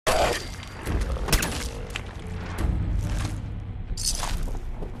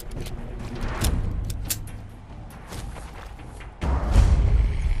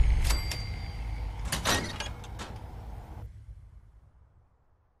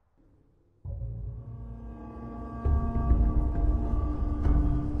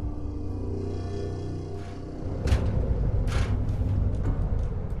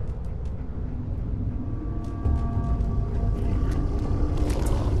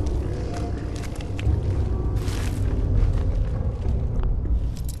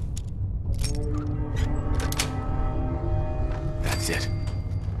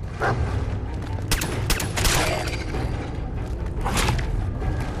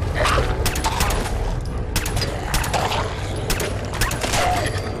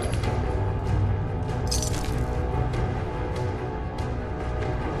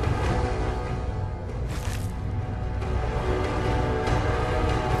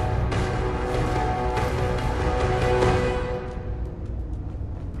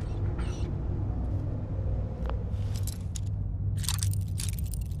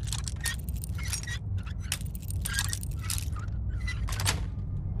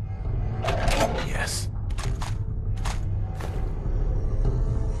us.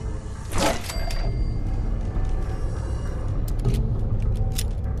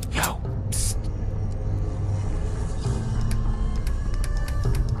 Yo, psst.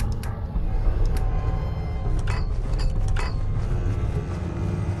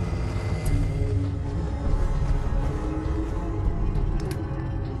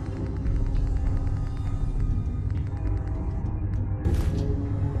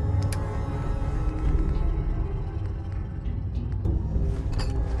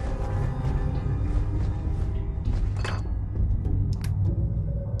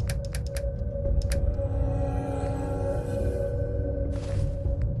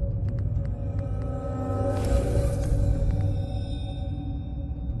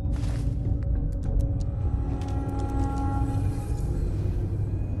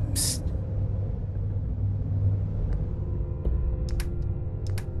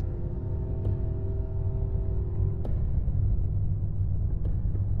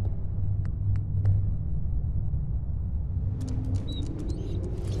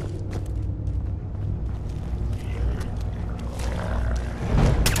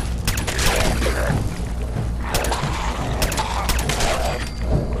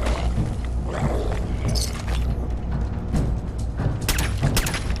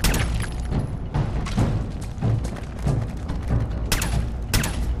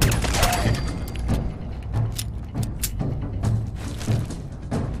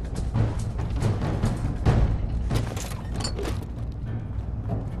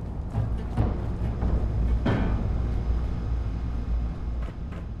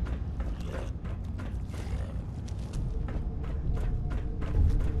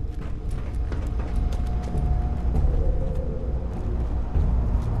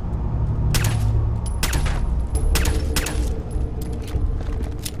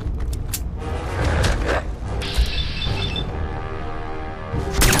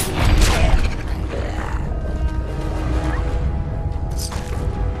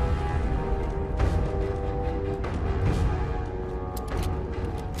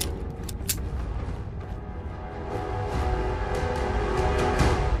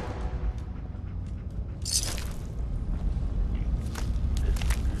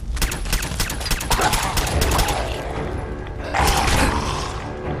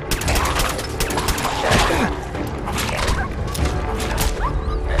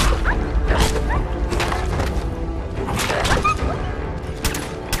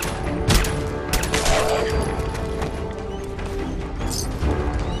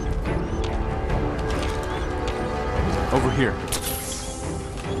 Over here.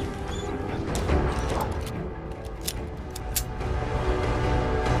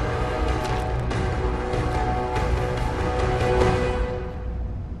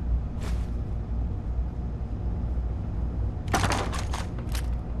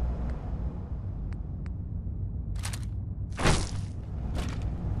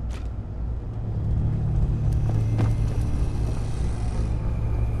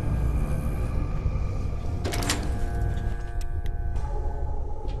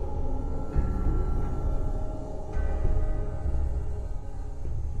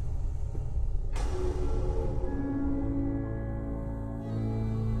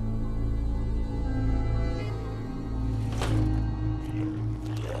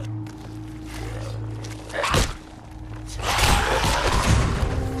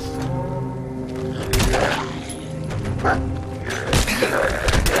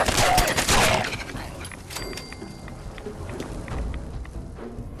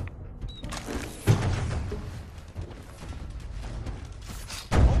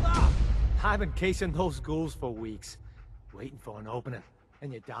 I've been casing those ghouls for weeks, waiting for an opening.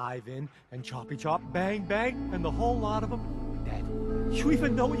 And you dive in, and choppy chop, bang bang, and the whole lot of them dead. You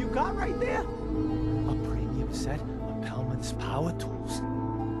even know what you got right there? A premium set of Pellman's power tools.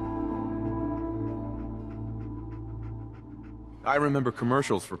 I remember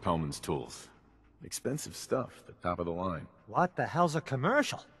commercials for Pellman's tools. Expensive stuff, the top of the line. What the hell's a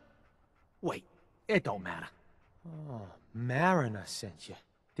commercial? Wait, it don't matter. Oh, Mariner sent you,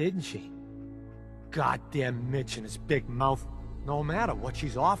 didn't she? Goddamn Mitch and his big mouth. No matter what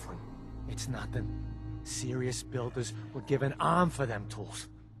she's offering, it's nothing. Serious builders would give an arm for them tools.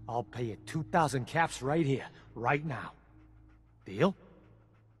 I'll pay you 2,000 caps right here, right now. Deal?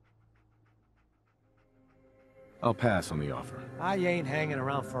 I'll pass on the offer. I ain't hanging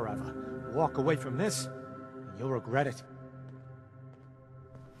around forever. Walk away from this, and you'll regret it.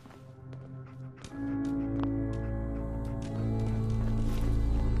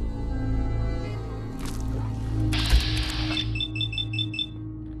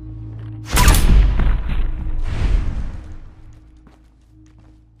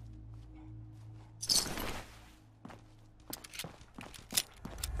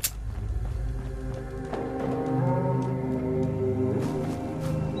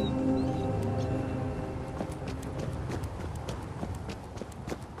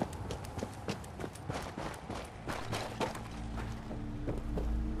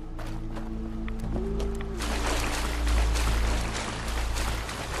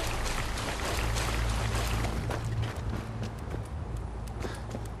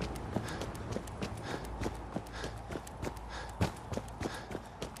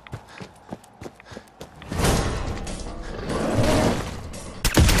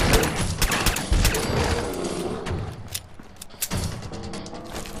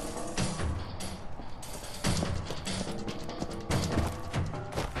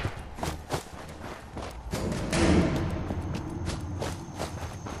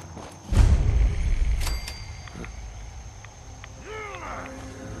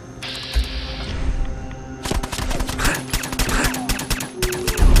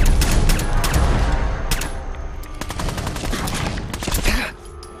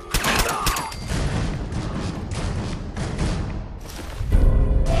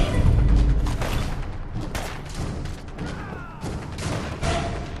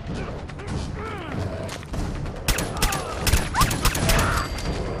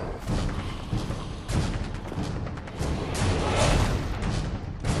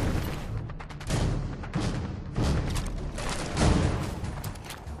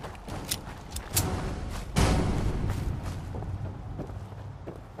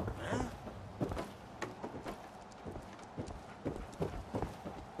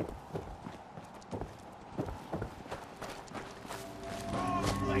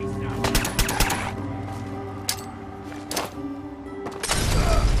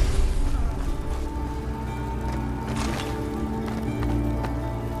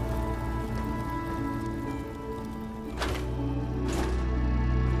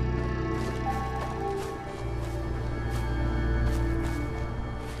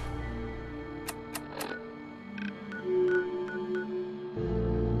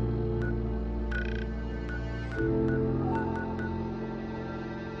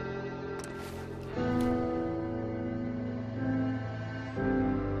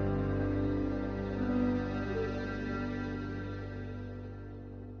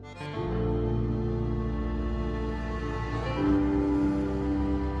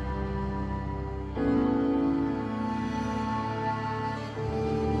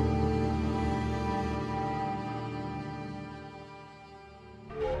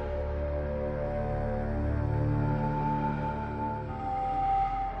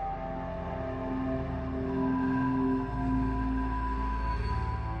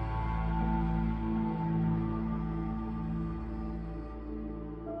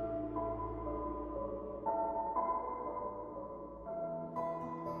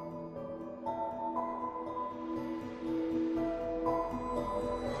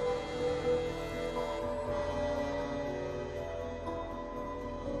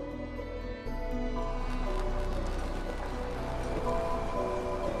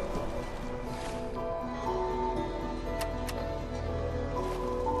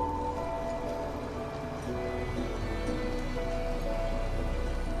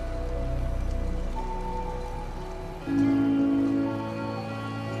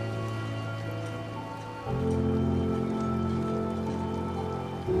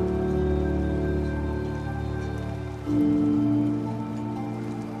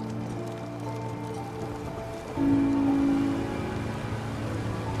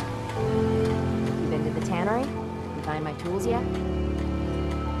 islands yet?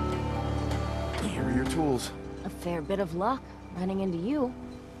 Here are your tools. A fair bit of luck running into you.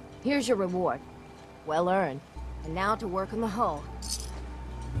 Here's your reward. Well earned. And now to work on the hull.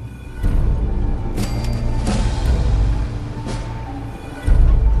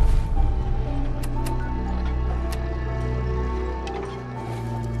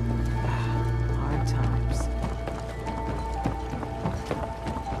 Hard times.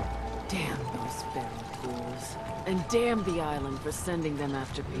 Damn those feral ghouls. And damn the island for sending them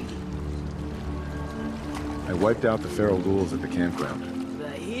after Pete. I wiped out the feral ghouls at the campground.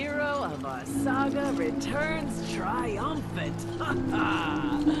 The hero of our saga returns triumphant.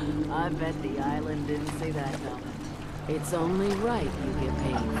 I bet the island didn't see that coming. It's only right you get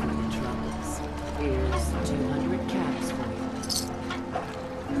paid for your troubles. Here's 200 caps for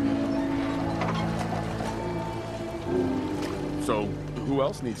you. So, who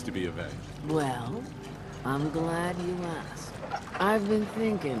else needs to be avenged? Well, I'm glad you asked. I've been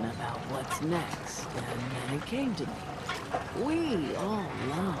thinking about what's next, and then it came to me. We all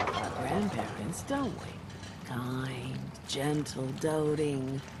love our grandparents, don't we? Kind, gentle,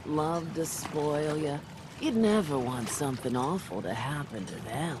 doting, love to spoil you. You'd never want something awful to happen to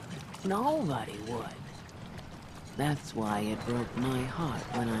them. Nobody would. That's why it broke my heart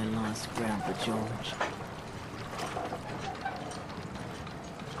when I lost Grandpa George.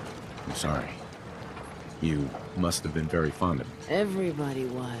 I'm sorry. You must have been very fond of him. Everybody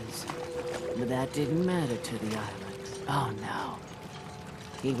was. But that didn't matter to the island. Oh no.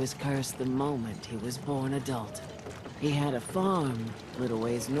 He was cursed the moment he was born adult. He had a farm a little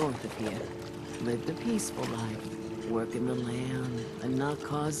ways north of here. Lived a peaceful life, working the land and not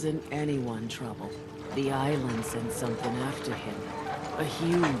causing anyone trouble. The island sent something after him. A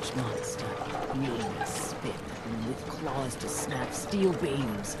huge monster, mean as spit, and with claws to snap steel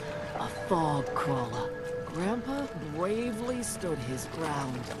beams. A fog crawler. Grandpa bravely stood his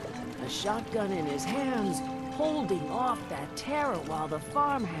ground, a shotgun in his hands, holding off that terror while the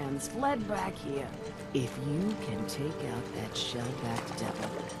farmhands fled back here. If you can take out that shell-backed devil,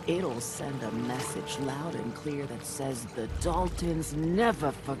 it'll send a message loud and clear that says the Daltons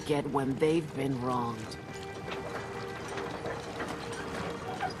never forget when they've been wronged.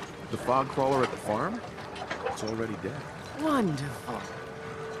 The fog crawler at the farm? It's already dead. Wonderful.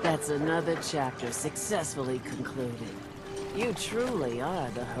 That's another chapter successfully concluded. You truly are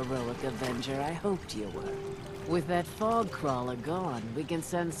the heroic avenger I hoped you were. With that fog crawler gone, we can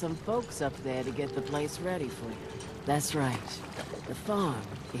send some folks up there to get the place ready for you. That's right. The farm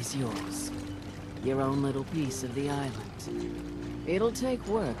is yours. Your own little piece of the island. It'll take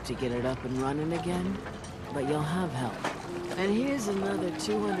work to get it up and running again, but you'll have help. And here's another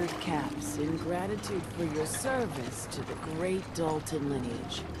 200 caps in gratitude for your service to the great Dalton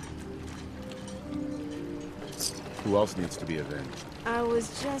lineage. Who else needs to be avenged? I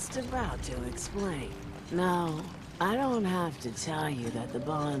was just about to explain. No, I don't have to tell you that the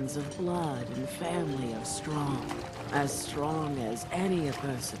bonds of blood and family are strong. As strong as any a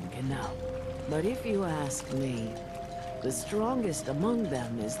person can know. But if you ask me, the strongest among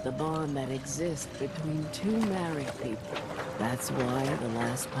them is the bond that exists between two married people. That's why the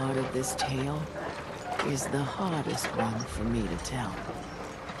last part of this tale is the hardest one for me to tell.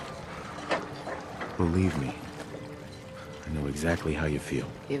 Believe me, I know exactly how you feel.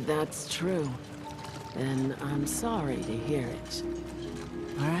 If that's true, then I'm sorry to hear it.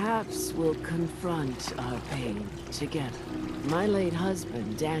 Perhaps we'll confront our pain together. My late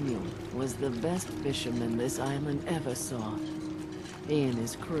husband, Daniel, was the best fisherman this island ever saw. He and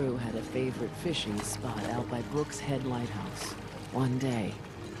his crew had a favorite fishing spot out by Brooks Head Lighthouse. One day,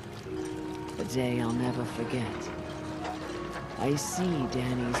 a day I'll never forget, I see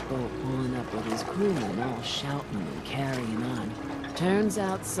Danny's boat pulling up with his crewmen all shouting and carrying on. Turns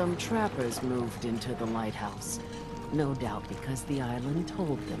out some trappers moved into the lighthouse. No doubt because the island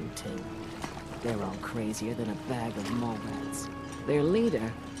told them to. They're all crazier than a bag of mole rats. Their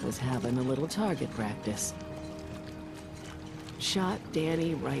leader was having a little target practice. Shot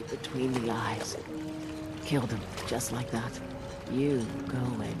Danny right between the eyes. Killed him, just like that. You go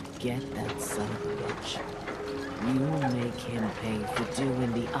and get that son of a bitch. You make him pay for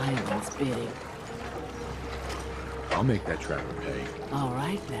doing the island's bidding. I'll make that trapper pay. All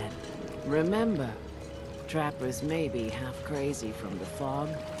right, then. Remember, trappers may be half crazy from the fog,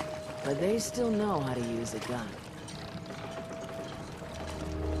 but they still know how to use a gun.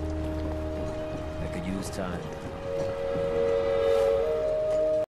 I could use time.